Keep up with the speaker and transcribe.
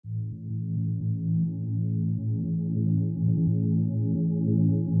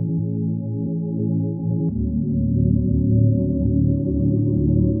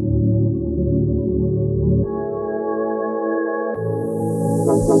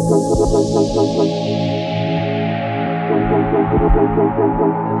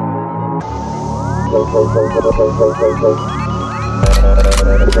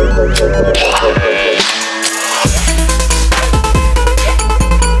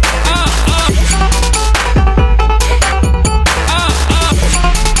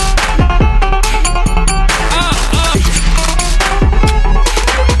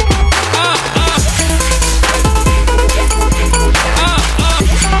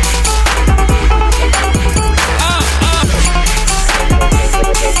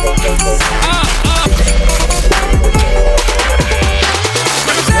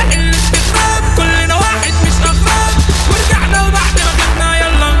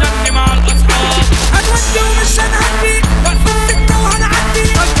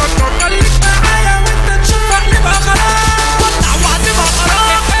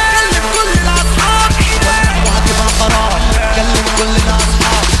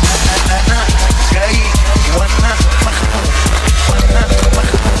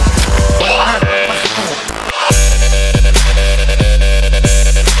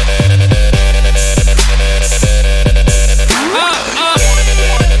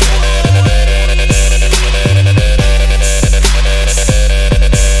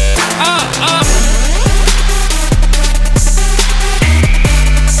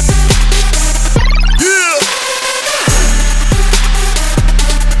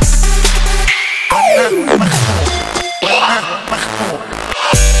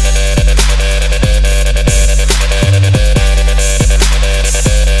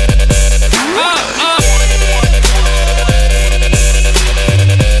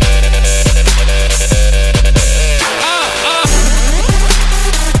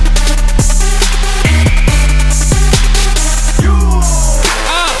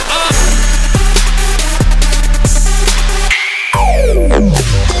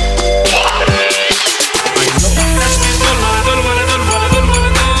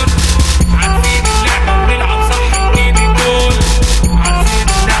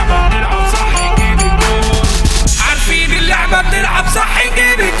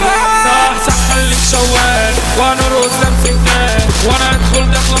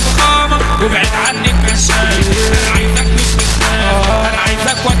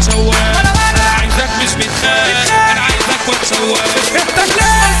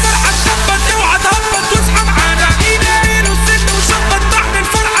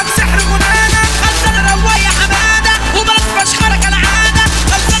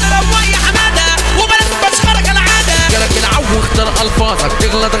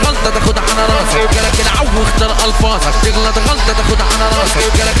تغلط غلطة تاخدها على راسك، جالك العو اختار الفاظك، تغلط غلطة تاخدها على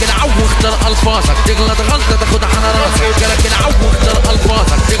راسك، جالك العو اختار الفاظك، تغلط غلطة تاخدها على راسك، جالك العو اختار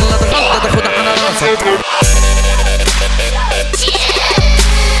الفاظك، تغلط غلطة تاخدها على راسك.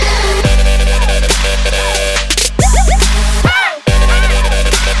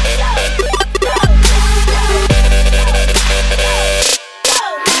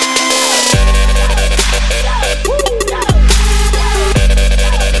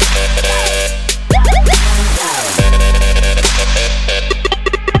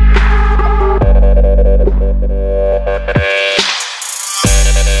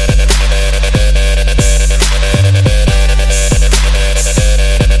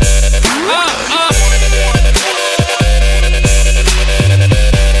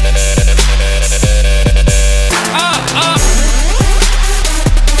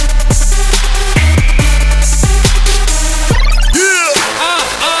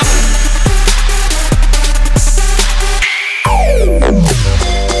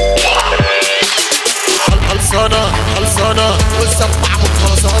 خلصانة والسبع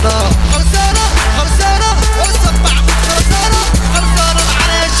مخلصانة، خلصانة والسبع مخلصانة، خلصانة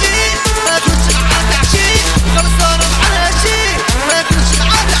على شي ما كنتش على عشي، خلصانة على شي ما كنتش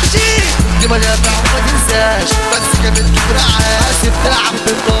على عشي، دي منافع وما تنساش بس كانت كبرعة تلعب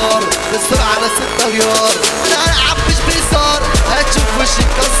بالنار بالسرعة على 6 مليار، انا هلعب مش بيصار هتشوف وشي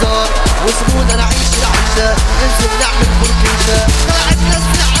اتكسر وسيبونا نعيش العيشة، ننزل نعمل بركيشة، طلعت ناس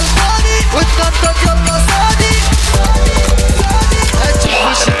على الفاضي واتنطط يلا